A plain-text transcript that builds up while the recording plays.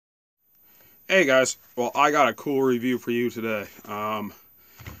Hey guys, well I got a cool review for you today. I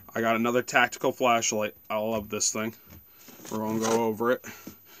got another tactical flashlight. I love this thing. We're going to go over it.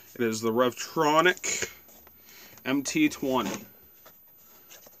 It is the Revtronic MT20.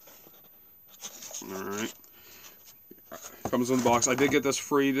 Alright. Comes in the box. I did get this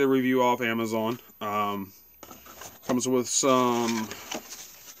free to review off Amazon. Comes with some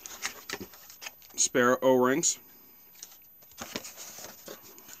spare O-rings.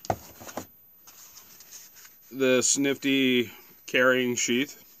 This nifty carrying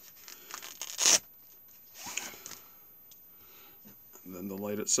sheath. And then the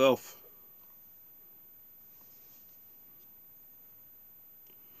light itself.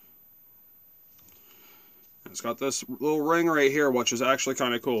 It's got this little ring right here, which is actually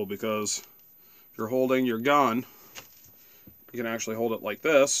kind of cool because if you're holding your gun, you can actually hold it like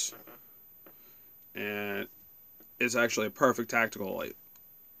this, and it's actually a perfect tactical light.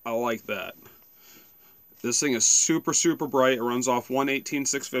 I like that. This thing is super, super bright. It runs off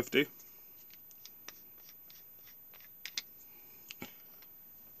 118/650.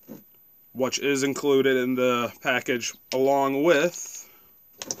 Which is included in the package along with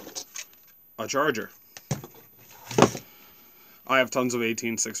a charger. I have tons of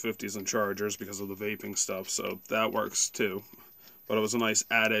 18650s and chargers because of the vaping stuff, so that works too. But it was a nice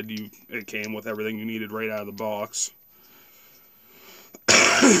added. It came with everything you needed right out of the box.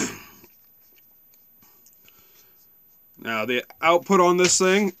 Now the output on this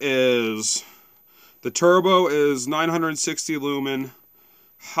thing is, the turbo is 960 lumen,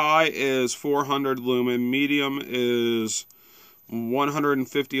 high is 400 lumen, medium is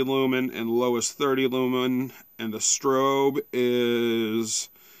 150 lumen, and low is 30 lumen, and the strobe is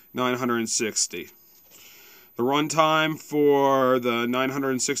 960. The runtime for the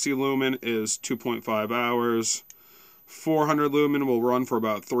 960 lumen is 2.5 hours. 400 lumen will run for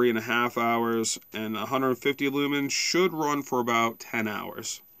about 3.5 hours, and 150 lumen should run for about 10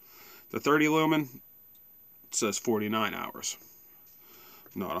 hours. The 30 lumen says 49 hours.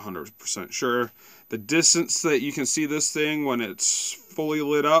 Not 100% sure. The distance that you can see this thing when it's fully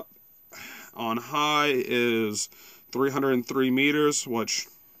lit up on high is 303 meters, which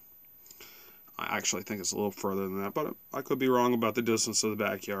I actually think it's a little further than that, but I could be wrong about the distance of the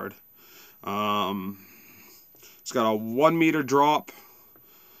backyard. It's got a 1 meter drop,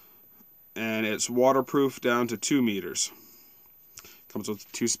 and it's waterproof down to 2 meters. Comes with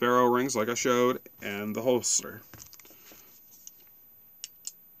 2 spare O-rings, like I showed, and the holster.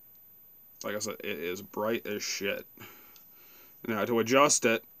 Like I said, it is bright as shit. Now, to adjust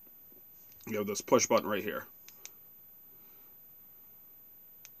it, you have this push button right here.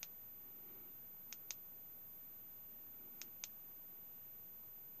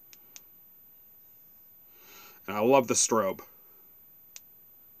 And I love the strobe,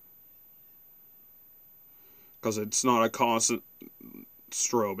 because it's not a constant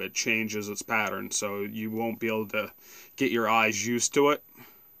strobe. It changes its pattern, so you won't be able to get your eyes used to it,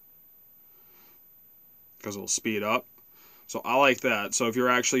 because it'll speed up. So I like that. So if you're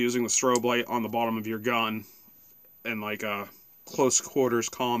actually using the strobe light on the bottom of your gun in like a close quarters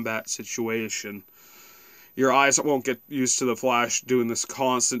combat situation, your eyes won't get used to the flash doing this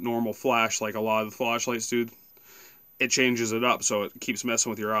constant normal flash like a lot of the flashlights do. It changes it up so it keeps messing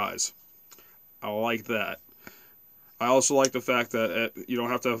with your eyes. I like that. I also like the fact that you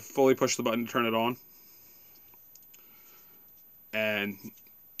don't have to fully push the button to turn it on. And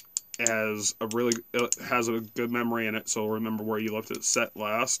it has a good memory in it, so remember where you left it set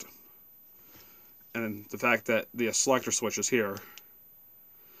last. And the fact that the selector switch is here,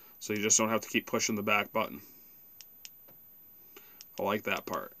 so you just don't have to keep pushing the back button. I like that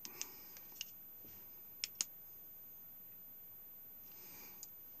part.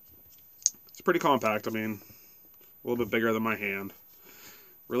 It's pretty compact. I mean, a little bit bigger than my hand.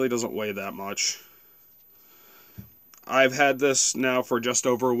 Really doesn't weigh that much. I've had this now for just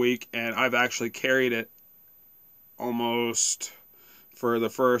over a week, and I've actually carried it almost for the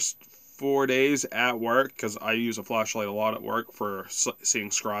first 4 days at work, because I use a flashlight a lot at work for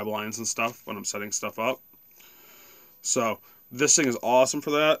seeing scribe lines and stuff when I'm setting stuff up. So this thing is awesome for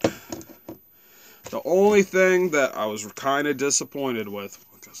that. The only thing that I was kind of disappointed with,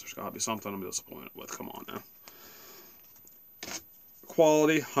 because there's got to be something I'm disappointed with, come on now.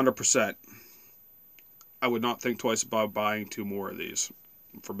 Quality, 100%. I would not think twice about buying 2 more of these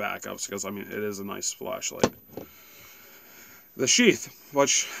for backups, because, I mean, it is a nice flashlight. The sheath,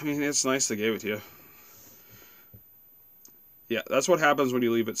 which, I mean, it's nice they gave it to you. Yeah, that's what happens when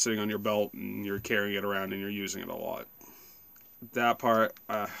you leave it sitting on your belt and you're carrying it around and you're using it a lot. That part,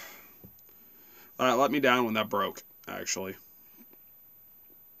 let me down when that broke, actually.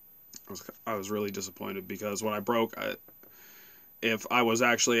 I was really disappointed because when I broke, if I was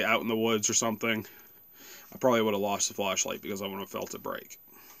actually out in the woods or something, I probably would have lost the flashlight because I wouldn't have felt it break.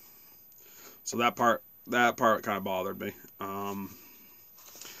 So that part kind of bothered me.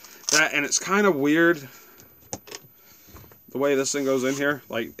 That, and it's kind of weird the way this thing goes in here.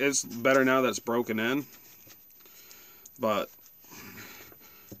 Like, it's better now that it's broken in, but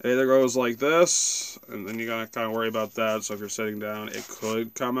it either goes like this, and then you gotta kind of worry about that. So if you're sitting down, it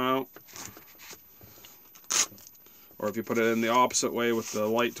could come out. Or if you put it in the opposite way with the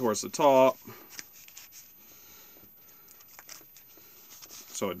light towards the top,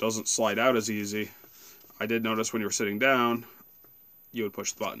 so it doesn't slide out as easy. I did notice when you were sitting down, you would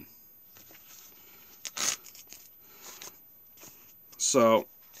push the button. So,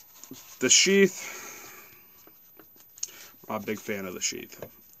 the sheath, I'm a big fan of the sheath.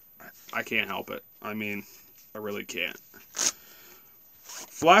 I can't help it. I mean, I really can't.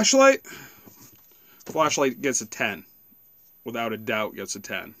 Flashlight gets a 10. Without a doubt, gets a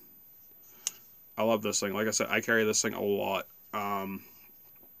 10. I love this thing. Like I said, I carry this thing a lot.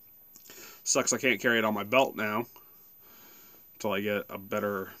 Sucks I can't carry it on my belt now until I get a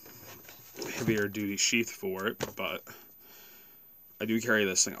better, heavier duty sheath for it, but I do carry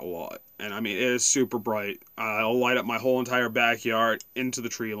this thing a lot. And I mean, it is super bright. I'll light up my whole entire backyard into the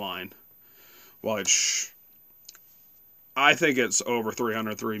tree line, which I think it's over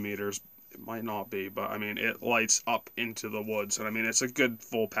 303 meters. It might not be, but I mean, it lights up into the woods, and I mean, it's a good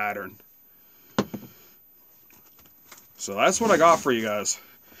full pattern. So that's what I got for you guys.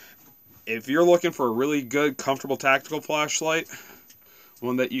 If you're looking for a really good, comfortable tactical flashlight,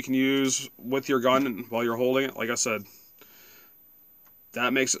 one that you can use with your gun while you're holding it, like I said,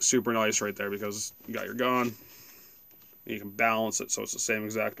 that makes it super nice right there because you got your gun, and you can balance it so it's the same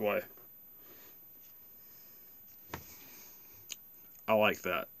exact way. I like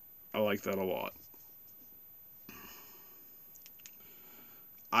that. I like that a lot.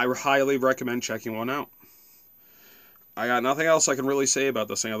 I highly recommend checking one out. I got nothing else I can really say about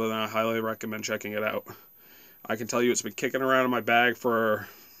this thing other than I highly recommend checking it out. I can tell you it's been kicking around in my bag for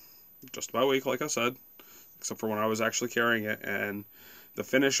just about a week, like I said, except for when I was actually carrying it, and the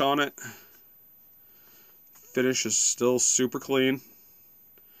finish on it, finish is still super clean.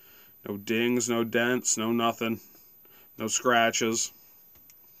 No dings, no dents, no nothing, no scratches.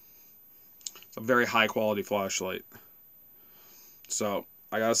 It's a very high quality flashlight. So,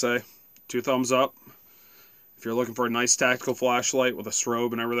 I gotta say, 2 thumbs up. If you're looking for a nice tactical flashlight with a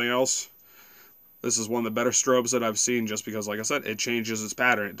strobe and everything else, this is one of the better strobes that I've seen just because, like I said, it changes its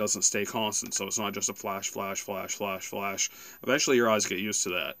pattern. It doesn't stay constant, so it's not just a flash, flash, flash, flash, flash. Eventually, your eyes get used to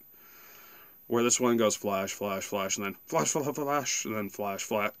that. Where this one goes flash, flash, flash, and then flash, flash, flash, and then flash,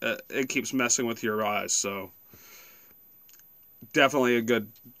 flash. It keeps messing with your eyes, so definitely a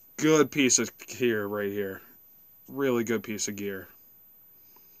good piece of gear right here. Really good piece of gear.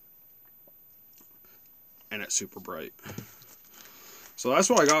 And it's super bright. So that's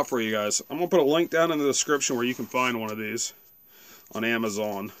what I got for you guys. I'm going to put a link down in the description where you can find one of these on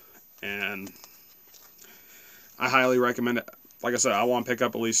Amazon. And I highly recommend it. Like I said, I want to pick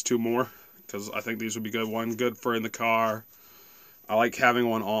up at least 2 more because I think these would be good. One good for in the car. I like having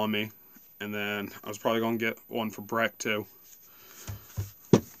one on me. And then I was probably going to get one for Breck too.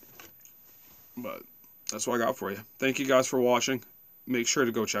 But that's what I got for you. Thank you guys for watching. Make sure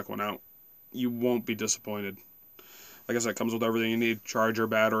to go check one out. You won't be disappointed. Like I said, it comes with everything you need. Charger,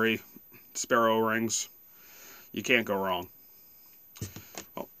 battery, spare O-rings. You can't go wrong.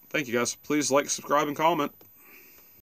 Well, thank you guys. Please like, subscribe, and comment.